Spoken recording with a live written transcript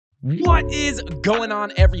What is going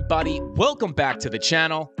on, everybody? Welcome back to the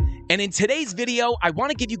channel. And in today's video, I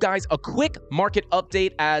want to give you guys a quick market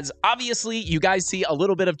update as obviously you guys see a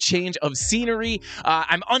little bit of change of scenery.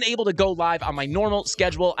 I'm unable to go live on my normal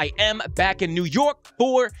schedule. I am back in New York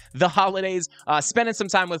for the holidays, spending some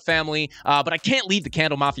time with family, but I can't leave the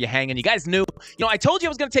CandleMafia hanging. You guys knew, I told you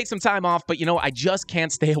I was going to take some time off, but I just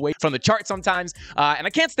can't stay away from the chart sometimes, and I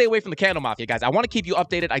can't stay away from the CandleMafia, guys. I want to keep you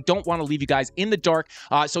updated. I don't want to leave you guys in the dark.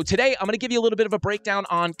 So today, I'm going to give you a little bit of a breakdown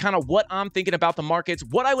on kind of what I'm thinking about the markets,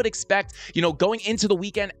 what I would expect, going into the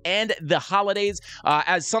weekend and the holidays,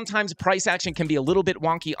 as sometimes price action can be a little bit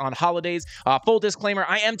wonky on holidays. Full disclaimer,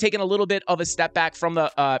 I am taking a little bit of a step back from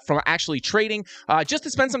actually trading, just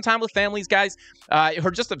to spend some time with families, guys,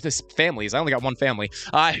 or just families. I only got one family,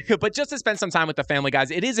 but just to spend some time with the family,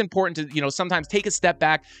 guys. It is important to, sometimes take a step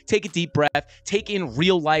back, take a deep breath, take in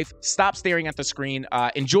real life, stop staring at the screen,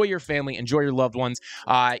 enjoy your family, enjoy your loved ones,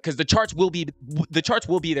 because the charts will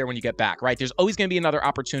be there when you get back, right? There's always going to be another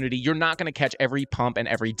opportunity. You're not going to catch every pump and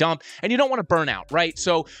every dump, and you don't want to burn out, right?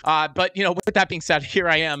 So, but with that being said, here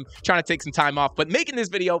I am trying to take some time off, but making this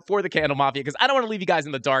video for the CandleMafia because I don't want to leave you guys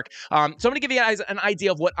in the dark. So I'm going to give you guys an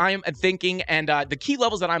idea of what I am thinking and the key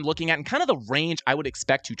levels that I'm looking at and kind of the range I would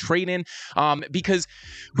expect to trade in, because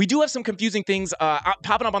we do have some confusing things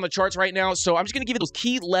popping up on the charts right now. So I'm just going to give you those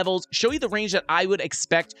key levels, show you the range that I would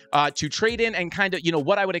expect to trade in, and kind of,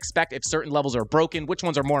 what I would expect if certain levels are broken, which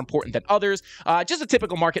ones are more important than others. Just a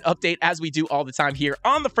typical market update as we do all the time here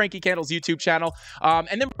on the Frankie Candles YouTube channel.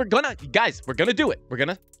 And then we're gonna do it. We're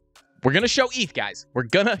gonna show ETH, guys. We're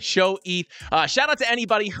gonna show ETH. Shout out to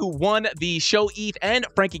anybody who won the Show ETH and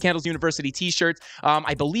Frankie Candles University t-shirts.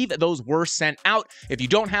 I believe that those were sent out. If you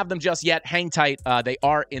don't have them just yet, hang tight. They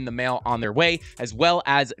are in the mail on their way, as well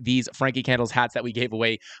as these Frankie Candles hats that we gave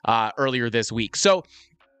away earlier this week. So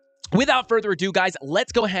without further ado, guys,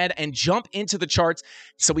 let's go ahead and jump into the charts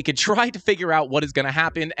so we could try to figure out what is going to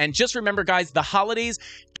happen. And just remember, guys, the holidays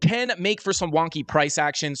can make for some wonky price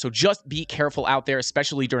action, so just be careful out there,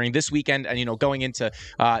 especially during this weekend and, going into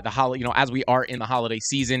the holiday, as we are in the holiday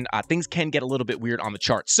season, things can get a little bit weird on the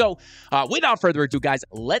charts. So without further ado, guys,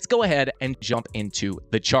 let's go ahead and jump into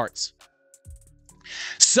the charts.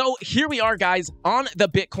 So here we are, guys, on the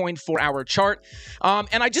Bitcoin 4-hour chart,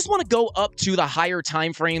 and I just want to go up to the higher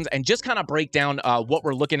time frames and just kind of break down what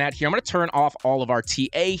we're looking at here. I'm going to turn off all of our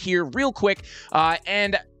TA here real quick,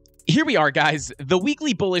 and here we are, guys, the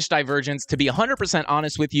weekly bullish divergence. To be 100%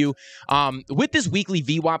 honest with you, with this weekly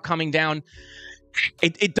VWAP coming down,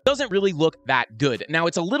 it doesn't really look that good. Now,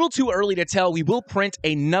 it's a little too early to tell. We will print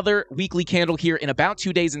another weekly candle here in about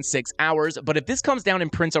 2 days and 6 hours. But if this comes down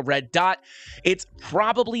and prints a red dot, it's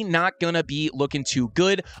probably not going to be looking too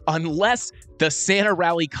good unless the Santa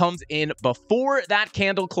rally comes in before that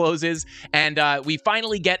candle closes and we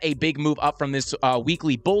finally get a big move up from this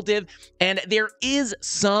weekly bull div. And there is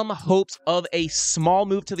some hopes of a small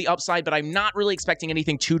move to the upside, but I'm not really expecting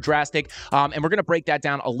anything too drastic. And we're going to break that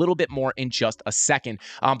down a little bit more in just a second.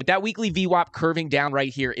 But that weekly VWAP curving down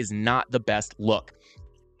right here is not the best look.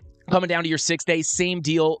 Coming down to your 6-day, same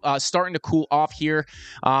deal, starting to cool off here.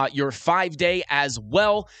 Your 5-day as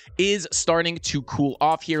well is starting to cool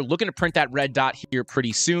off here. Looking to print that red dot here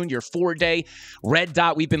pretty soon. Your 4-day red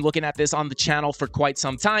dot, we've been looking at this on the channel for quite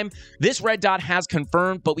some time. This red dot has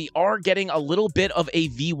confirmed, but we are getting a little bit of a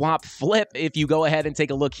VWAP flip. If you go ahead and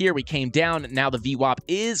take a look here, we came down. Now the VWAP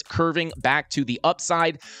is curving back to the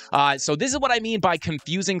upside. So this is what I mean by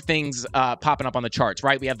confusing things popping up on the charts,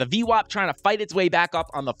 right? We have the VWAP trying to fight its way back up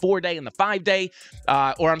on the 4-day and the 5-day,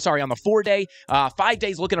 on the 4-day. 5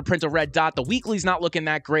 days looking to print a red dot. The weekly's not looking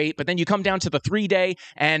that great, but then you come down to the 3-day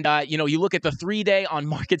and, you look at the 3-day on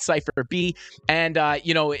Market Cipher B and,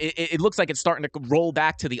 it looks like it's starting to roll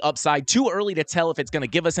back to the upside. Too early to tell if it's going to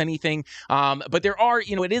give us anything, but there are,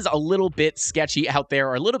 it is a little bit sketchy out there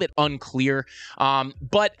or a little bit unclear,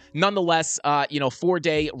 but nonetheless,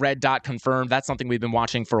 4-day red dot confirmed. That's something we've been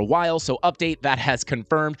watching for a while, so update that has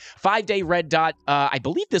confirmed. 5-day red dot, I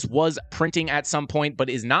believe this was printing at some point, but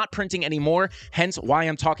is not printing anymore. Hence why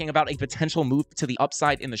I'm talking about a potential move to the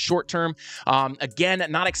upside in the short term. Again,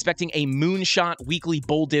 not expecting a moonshot weekly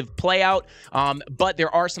bull div play out, but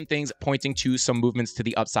there are some things pointing to some movements to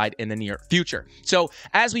the upside in the near future. So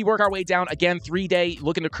as we work our way down, again, 3-day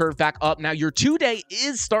looking to curve back up. Now your 2-day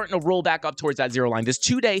is starting to roll back up towards that zero line. This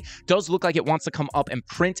 2-day does look like it wants to come up and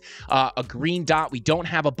print a green dot. We don't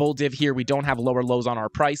have a bull div here. We don't have lower lows on our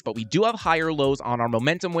price, but we do have higher lows on our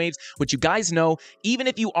momentum momentum waves, which you guys know, even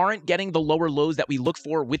if you aren't getting the lower lows that we look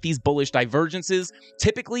for with these bullish divergences,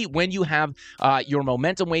 typically when you have your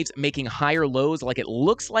momentum waves making higher lows, like it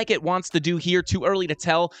looks like it wants to do here, too early to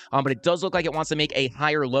tell, but it does look like it wants to make a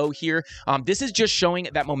higher low here. This is just showing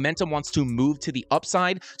that momentum wants to move to the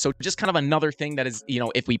upside. So just kind of another thing that is,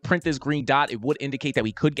 if we print this green dot, it would indicate that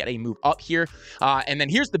we could get a move up here. And then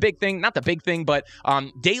here's the big thing, not the big thing, but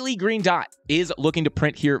daily green dot is looking to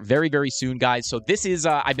print here very, very soon, guys. So this is,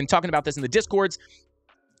 I've been talking about this in the Discords.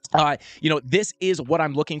 This is what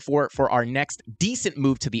I'm looking for our next decent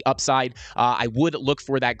move to the upside. I would look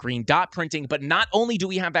for that green dot printing, but not only do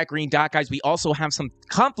we have that green dot, guys, we also have some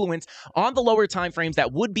confluence on the lower time frames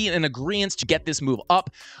that would be in agreement to get this move up.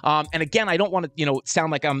 And again, I don't want to,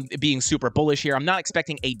 sound like I'm being super bullish here. I'm not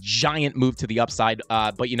expecting a giant move to the upside,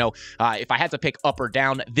 but if I had to pick up or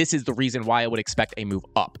down, this is the reason why I would expect a move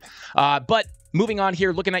up. But moving on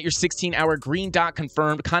here, looking at your 16-hour green dot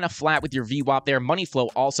confirmed, kind of flat with your VWAP there. Money flow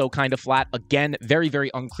also kind of flat. Again, very, very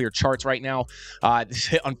unclear charts right now.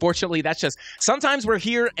 Unfortunately, that's just, sometimes we're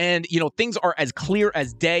here and, things are as clear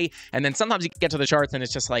as day. And then sometimes you get to the charts and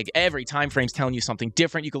it's just like every time frame's telling you something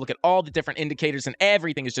different. You can look at all the different indicators and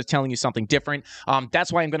everything is just telling you something different.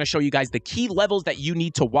 That's why I'm going to show you guys the key levels that you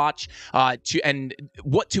need to watch and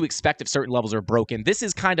what to expect if certain levels are broken. This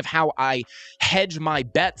is kind of how I hedge my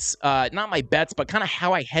bets, not my bets, but kind of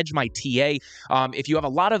how I hedge my TA. If you have a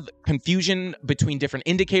lot of confusion between different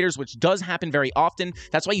indicators, which does happen very often,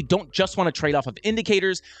 that's why you don't just want to trade off of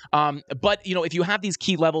indicators. But, if you have these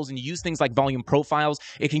key levels and you use things like volume profiles,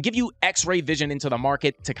 it can give you X-ray vision into the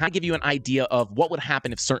market to kind of give you an idea of what would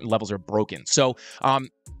happen if certain levels are broken. So,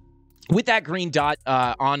 with that green dot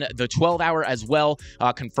on the 12-hour as well,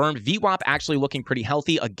 confirmed. VWAP actually looking pretty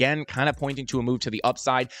healthy. Again, kind of pointing to a move to the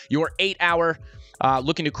upside. Your 8-hour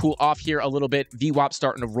looking to cool off here a little bit. VWAP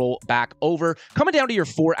starting to roll back over. Coming down to your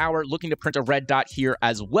 4-hour, looking to print a red dot here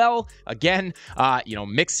as well. Again,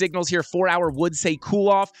 mixed signals here. 4-hour would say cool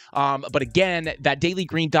off. But again, that daily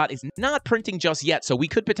green dot is not printing just yet. So we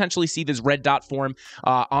could potentially see this red dot form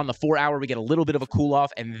on the 4-hour. We get a little bit of a cool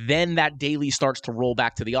off, and then that daily starts to roll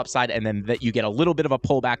back to the upside, and then that you get a little bit of a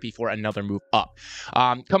pullback before another move up.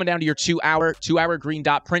 Coming down to your 2-hour green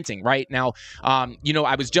dot printing right now.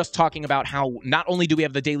 I was just talking about how not only do we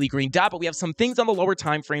have the daily green dot, but we have some things on the lower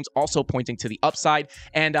time frames also pointing to the upside.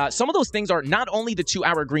 And some of those things are not only the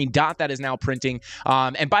 2-hour green dot that is now printing.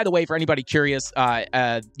 And by the way, for anybody curious,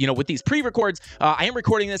 with these pre-records, I am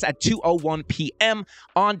recording this at 2:01 p.m.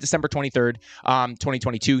 on December 23rd,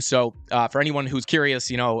 2022. So for anyone who's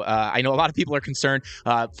curious, I know a lot of people are concerned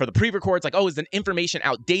for the pre-records, like, oh, is the information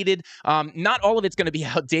outdated? Not all of it's going to be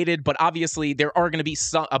outdated, but obviously there are going to be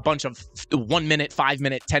a bunch of 1 minute, 5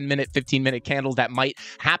 minute, 10 minute, 15 minute candles that might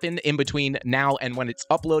happen in between now and when it's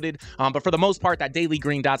uploaded. But for the most part, that daily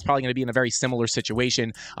green dot's probably going to be in a very similar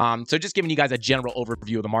situation. So just giving you guys a general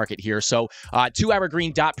overview of the market here. So 2-hour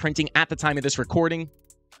green dot printing at the time of this recording.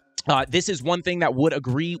 This is one thing that would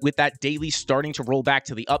agree with that daily starting to roll back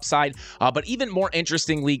to the upside. But even more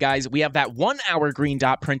interestingly, guys, we have that 1-hour green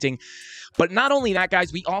dot printing. But not only that,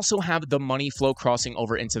 guys, we also have the money flow crossing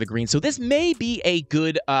over into the green. So this may be a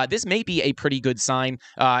pretty good sign.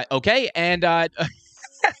 Okay. And,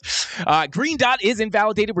 green dot is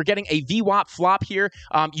invalidated. We're getting a VWAP flop here.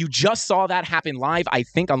 You just saw that happen live, I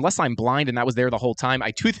think, unless I'm blind and that was there the whole time.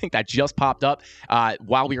 I do think that just popped up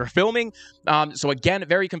while we were filming. So again,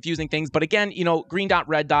 very confusing things. But again, green dot,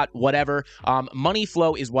 red dot, whatever. Money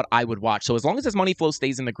flow is what I would watch. So as long as this money flow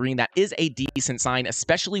stays in the green, that is a decent sign,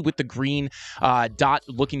 especially with the green dot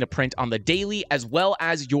looking to print on the daily as well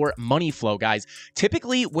as your money flow, guys.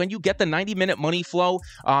 Typically, when you get the 90-minute money flow,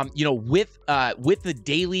 with the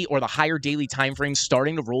daily or the higher daily time frames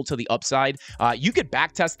starting to roll to the upside, you could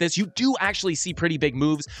backtest this. You do actually see pretty big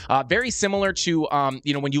moves, very similar to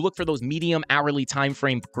when you look for those medium hourly time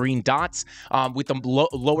frame green dots with the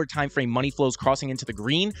lower time frame money flows crossing into the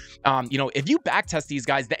green. If you backtest these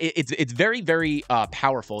guys, it's very, very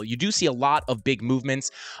powerful. You do see a lot of big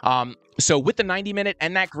movements. So with the 90-minute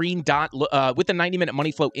and that green dot, with the 90-minute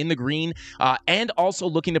money flow in the green, and also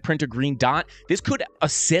looking to print a green dot, this could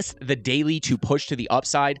assist the daily to push to the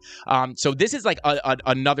upside. So this is like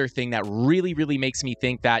another thing that really, really makes me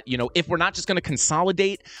think that, if we're not just going to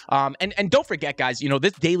consolidate, and don't forget, guys,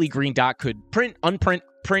 this daily green dot could print, unprint,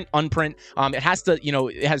 print, unprint. It has to,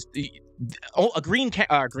 it has... a green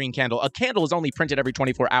candle. A candle is only printed every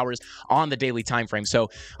 24 hours on the daily time frame. So,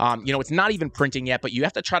 it's not even printing yet, but you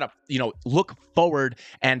have to try to, look forward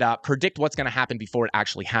and predict what's going to happen before it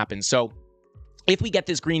actually happens. So, if we get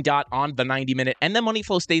this green dot on the 90-minute and the money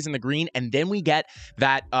flow stays in the green, and then we get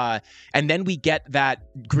that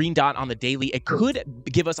green dot on the daily, it could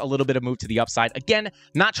give us a little bit of move to the upside. Again,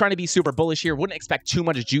 not trying to be super bullish here. Wouldn't expect too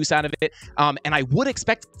much juice out of it. And I would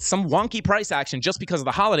expect some wonky price action just because of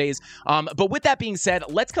the holidays. But with that being said,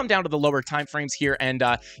 let's come down to the lower time frames here. And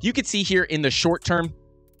you can see here in the short term,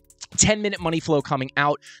 10-minute money flow coming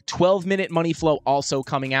out, 12-minute money flow also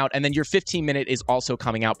coming out, and then your 15-minute is also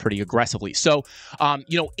coming out pretty aggressively. So,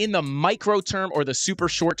 in the micro term or the super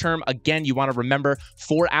short term, again, you want to remember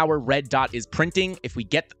 4-hour red dot is printing. If we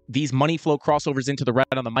get these money flow crossovers into the red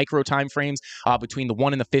on the micro time frames between the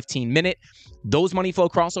 1 and the 15-minute, those money flow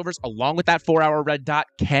crossovers along with that 4-hour red dot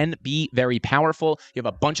can be very powerful. You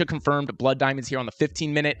have a bunch of confirmed blood diamonds here on the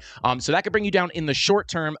 15-minute. So that could bring you down in the short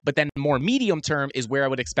term, but then more medium term is where I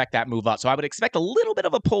would expect that move up. So I would expect a little bit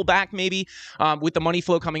of a pullback maybe with the money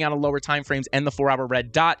flow coming out of lower time frames and the 4-hour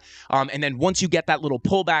red dot. And then once you get that little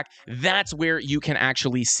pullback, that's where you can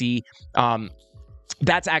actually see that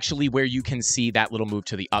little move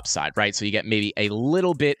to the upside, right? So you get maybe a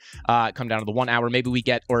little bit come down to the 1 hour. Maybe we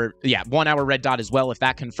get, 1 hour red dot as well. If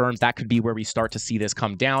that confirms, that could be where we start to see this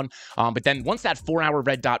come down. But then once that 4-hour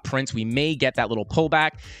red dot prints, we may get that little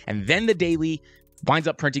pullback, and then the daily winds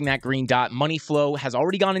up printing that green dot. Money flow has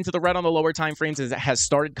already gone into the red on the lower time frames as it has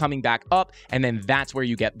started coming back up, and then that's where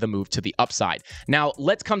you get the move to the upside. Now,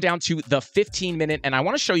 let's come down to the 15-minute, and I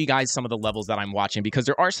want to show you guys some of the levels that I'm watching because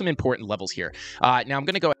there are some important levels here. Now, I'm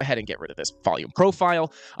going to go ahead and get rid of this volume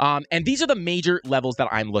profile, and these are the major levels that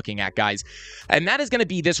I'm looking at, guys, and that is going to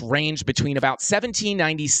be this range between about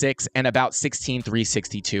 1796 and about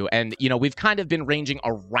 16362, and, we've kind of been ranging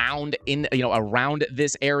around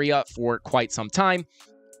this area for quite some time.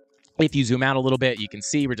 If you zoom out a little bit, you can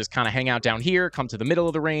see we're just kind of hang out down here, come to the middle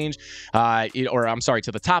of the range, to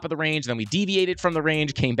the top of the range. Then we deviated from the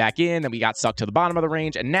range, came back in, then we got stuck to the bottom of the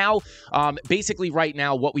range. And now, basically right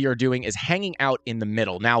now, what we are doing is hanging out in the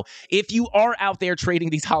middle. Now, if you are out there trading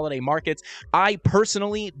these holiday markets, I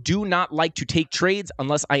personally do not like to take trades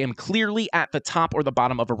unless I am clearly at the top or the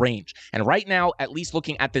bottom of a range. And right now, at least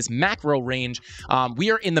looking at this macro range, we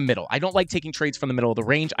are in the middle. I don't like taking trades from the middle of the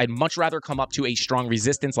range. I'd much rather come up to a strong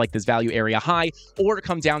resistance like this value area high, or to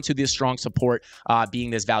come down to this strong support being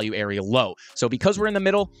this value area low. So because we're in the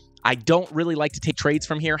middle, I don't really like to take trades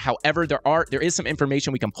from here. However, there is some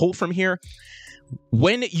information we can pull from here.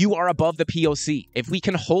 When you are above the POC, if we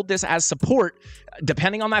can hold this as support,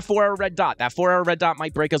 depending on that 4-hour red dot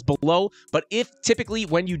might break us below. But if typically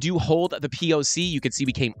when you do hold the POC, you can see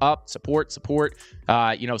we came up, support, support.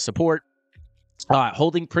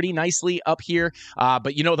 Holding pretty nicely up here.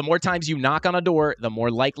 But the more times you knock on a door, the more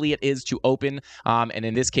likely it is to open. And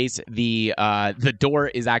in this case, the door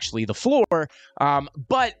is actually the floor.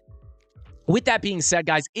 But with that being said,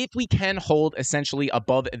 guys, if we can hold essentially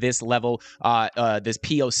above this level, this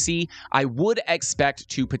POC, I would expect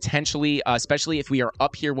to potentially, especially if we are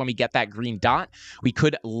up here when we get that green dot, we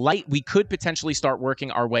could potentially start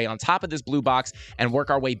working our way on top of this blue box and work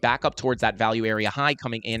our way back up towards that value area high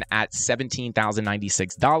coming in at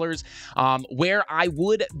 $17,096. Where I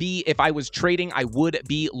would be, if I was trading, I would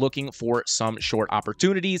be looking for some short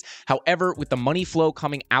opportunities. However, with the money flow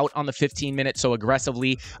coming out on the 15-minute so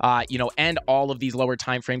aggressively, and all of these lower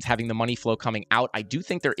time frames having the money flow coming out, I do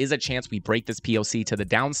think there is a chance we break this POC to the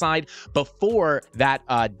downside before that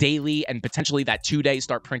daily and potentially that 2-day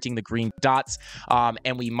start printing the green dots,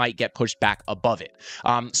 and we might get pushed back above it.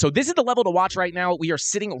 So this is the level to watch right now. We are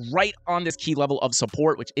sitting right on this key level of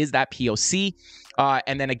support, which is that POC.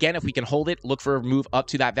 And then again, if we can hold it, look for a move up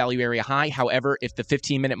to that value area high. However, if the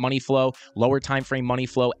 15-minute money flow, lower time frame money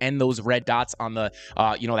flow, and those red dots on the,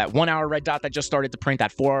 that 1-hour red dot that just started to print,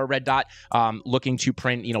 that 4-hour red dot, looking to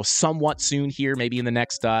print, somewhat soon here, maybe in the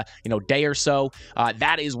next, day or so,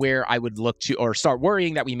 that is where I would look to, or start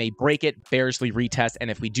worrying that we may break it, bearishly retest.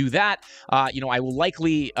 And if we do that, I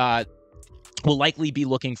will likely be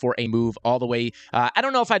looking for a move all the way. I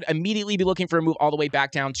don't know if I'd immediately be looking for a move all the way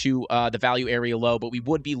back down to the value area low, but we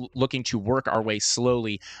would be looking to work our way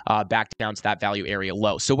slowly back down to that value area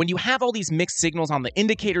low. So when you have all these mixed signals on the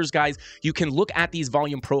indicators, guys, you can look at these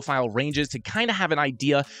volume profile ranges to kind of have an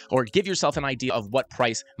idea or give yourself an idea of what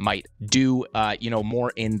price might do,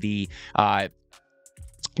 more in the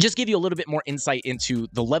just give you a little bit more insight into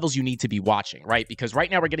the levels you need to be watching, right? Because right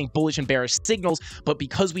now we're getting bullish and bearish signals, but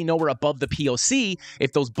because we know we're above the POC,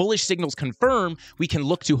 if those bullish signals confirm, we can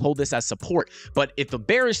look to hold this as support. But if the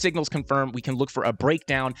bearish signals confirm, we can look for a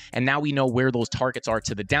breakdown, and now we know where those targets are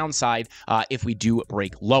to the downside if we do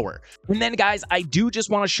break lower. And then, guys, I do just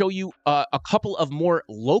want to show you a couple of more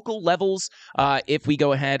local levels. If we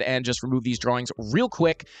go ahead and just remove these drawings real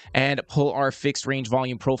quick and pull our fixed range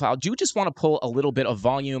volume profile, do just want to pull a little bit of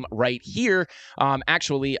volume right here.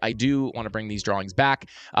 Actually, I do want to bring these drawings back.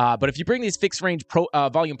 But if you bring these fixed range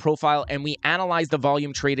volume profile and we analyze the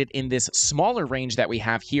volume traded in this smaller range that we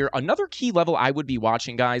have here, another key level I would be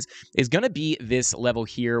watching, guys, is going to be this level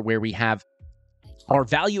here where we have our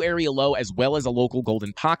value area low as well as a local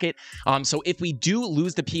golden pocket. So if we do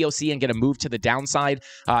lose the POC and get a move to the downside,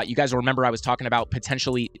 you guys will remember I was talking about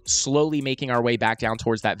potentially slowly making our way back down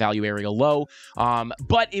towards that value area low.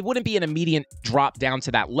 But it wouldn't be an immediate drop down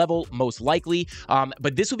to that level, most likely.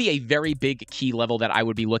 But this would be a very big key level that I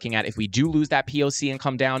would be looking at if we do lose that POC and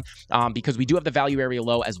come down, because we do have the value area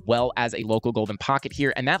low as well as a local golden pocket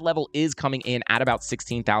here. And that level is coming in at about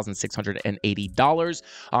 $16,680. So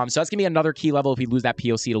that's going to be another key level if we lose that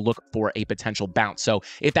POC to look for a potential bounce. So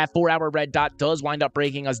if that 4-hour red dot does wind up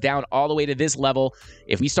breaking us down all the way to this level,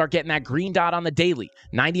 if we start getting that green dot on the daily,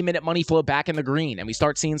 90-minute money flow back in the green, and we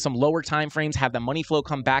start seeing some lower time frames have the money flow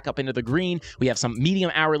come back up into the green, we have some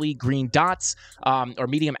medium hourly green dots, or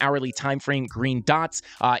medium hourly time frame green dots.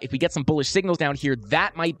 If we get some bullish signals down here,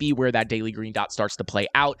 that might be where that daily green dot starts to play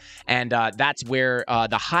out. And that's where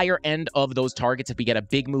the higher end of those targets, if we get a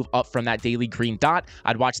big move up from that daily green dot,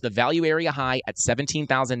 I'd watch the value area high at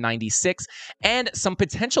 17,096, and some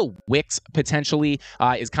potential wicks potentially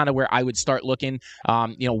is kind of where I would start looking.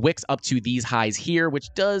 Wicks up to these highs here, which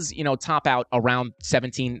does, top out around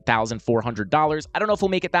 $17,400. I don't know if we'll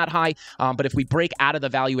make it that high, but if we break out of the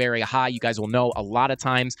value area high, you guys will know a lot of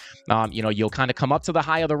times, you'll kind of come up to the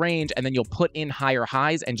high of the range and then you'll put in higher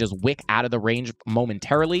highs and just wick out of the range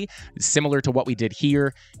momentarily, similar to what we did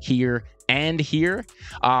here, and here.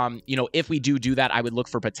 If we do that, I would look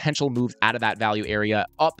for potential moves out of that value area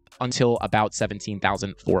up until about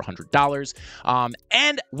 $17,400.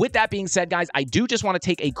 And with that being said, guys, I do just want to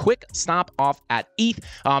take a quick stop off at ETH.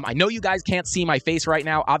 I know you guys can't see my face right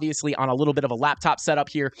now, obviously on a little bit of a laptop setup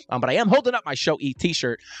here, but I am holding up my Show ETH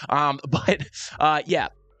t-shirt. Yeah,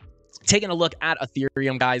 taking a look at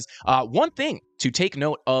Ethereum, guys. One thing to take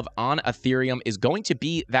note of on Ethereum is going to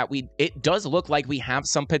be that it does look like we have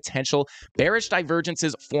some potential bearish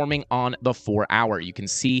divergences forming on the 4-hour. You can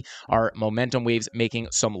see our momentum waves making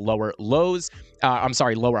some lower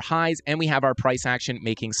highs, and we have our price action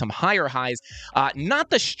making some higher highs. Not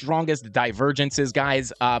the strongest divergences,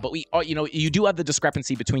 guys, but you do have the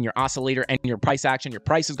discrepancy between your oscillator and your price action. Your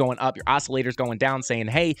price is going up, your oscillator's going down, saying,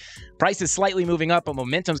 hey, price is slightly moving up, but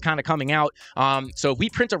momentum's kind of coming out. So if we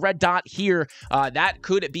print a red dot here, that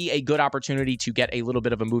could be a good opportunity to get a little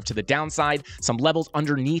bit of a move to the downside. Some levels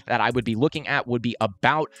underneath that I would be looking at would be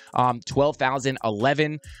about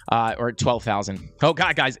 12,011 or 12,000. Oh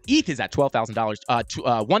God, guys, ETH is at $12,000,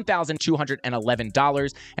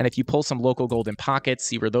 $1,211. And if you pull some local golden pockets,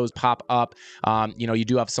 see where those pop up. You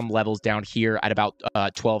do have some levels down here at about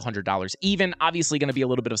 $1,200 even. Obviously, going to be a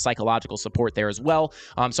little bit of psychological support there as well.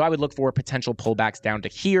 So I would look for potential pullbacks down to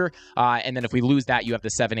here. And then if we lose that, you have the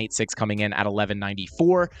 786 coming in at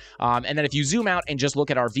 1194. And then if you zoom out and just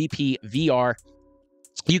look at our VP VR,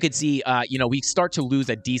 you could see, we start to lose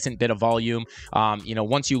a decent bit of volume.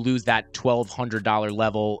 Once you lose that $1,200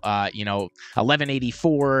 level,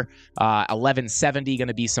 1184, 1170, going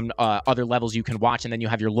to be some other levels you can watch. And then you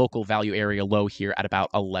have your local value area low here at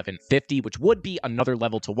about 1150, which would be another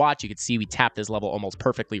level to watch. You can see we tapped this level almost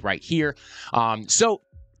perfectly right here.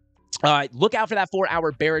 Look out for that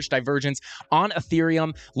 4-hour bearish divergence on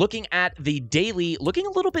Ethereum. Looking at the daily, looking a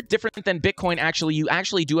little bit different than Bitcoin, actually. You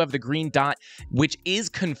actually do have the green dot, which is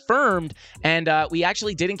confirmed, and we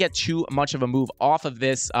actually didn't get too much of a move off of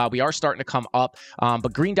this. We are starting to come up,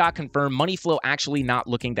 but green dot confirmed. Money flow actually not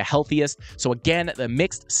looking the healthiest. So again, the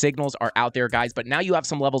mixed signals are out there, guys, but now you have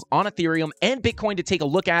some levels on Ethereum and Bitcoin to take a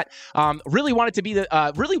look at. Really wanted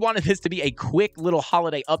this to be a quick little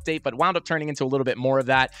holiday update, but wound up turning into a little bit more of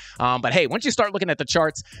that. But hey, once you start looking at the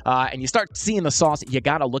charts and you start seeing the sauce, you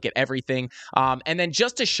got to look at everything. And then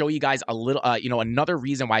just to show you guys a little, another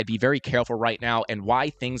reason why I'd be very careful right now and why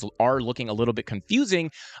things are looking a little bit confusing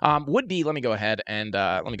would be, let me go ahead and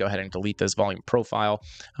delete this volume profile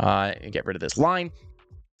and get rid of this line.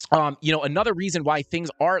 Another reason why things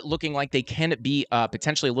are looking like they can be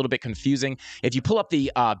potentially a little bit confusing. If you pull up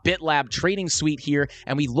the BitLab trading suite here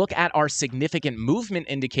and we look at our significant movement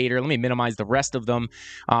indicator, let me minimize the rest of them.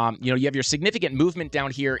 You have your significant movement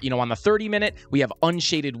down here. On the 30-minute, we have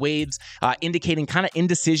unshaded waves indicating kind of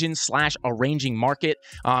indecision / arranging market.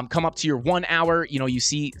 Come up to your 1 hour, you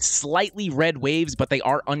see slightly red waves, but they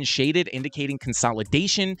are unshaded, indicating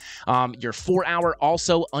consolidation. Your 4 hour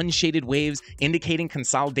also unshaded waves, indicating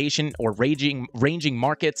consolidation or ranging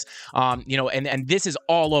markets. And this is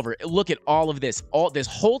all over. Look at all of this. This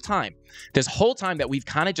whole time that we've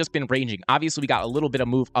kind of just been ranging. Obviously, we got a little bit of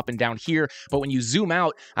move up and down here, but when you zoom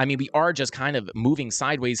out, we are just kind of moving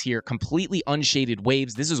sideways here, completely unshaded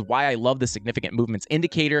waves. This is why I love the significant movements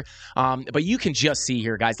indicator. But you can just see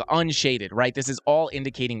here, guys, the unshaded, right? This is all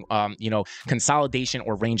indicating, consolidation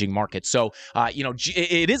or ranging markets. So,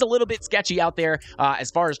 it is a little bit sketchy out there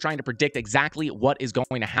as far as trying to predict exactly what is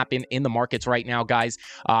going to happen in the markets right now, guys.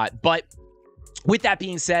 But with that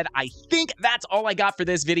being said, I think that's all I got for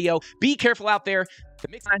this video. Be careful out there. The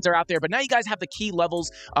mixed signs are out there, but now you guys have the key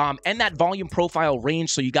levels and that volume profile range,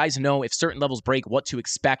 so you guys know if certain levels break, what to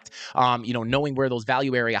expect, knowing where those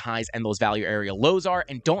value area highs and those value area lows are.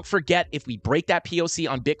 And don't forget, if we break that POC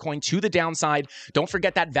on Bitcoin to the downside, don't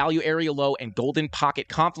forget that value area low and golden pocket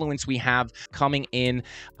confluence we have coming in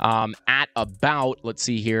at about, let's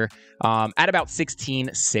see here, at about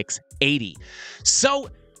 16,680. So,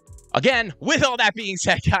 again, with all that being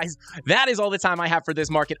said, guys, that is all the time I have for this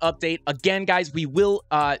market update. Again, guys, we will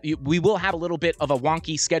have a little bit of a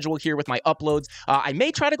wonky schedule here with my uploads. I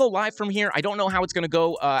may try to go live from here. I don't know how it's going to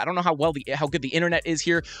go. I don't know how good the internet is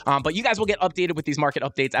here, but you guys will get updated with these market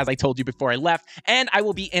updates, as I told you before I left, and I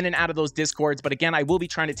will be in and out of those Discords. But again, I will be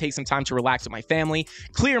trying to take some time to relax with my family,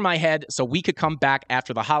 clear my head, so we could come back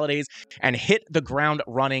after the holidays and hit the ground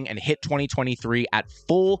running and hit 2023 at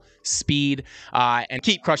full speed and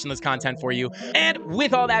keep crushing this content for you. And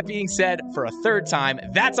with all that being said, for a third time,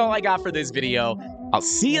 that's all I got for this video. I'll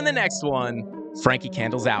see you in the next one. Frankie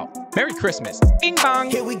Candles out. Merry Christmas. Bing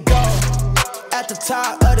bong. Here we go. At the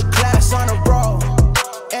top of the class on a roll.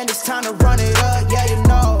 And it's time to run it up, yeah, you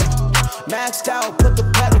know. Maxed out, put the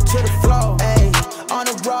pedal to the floor. Hey, on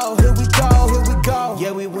the road, here we go, here we go.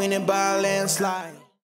 Yeah, we winning by a landslide.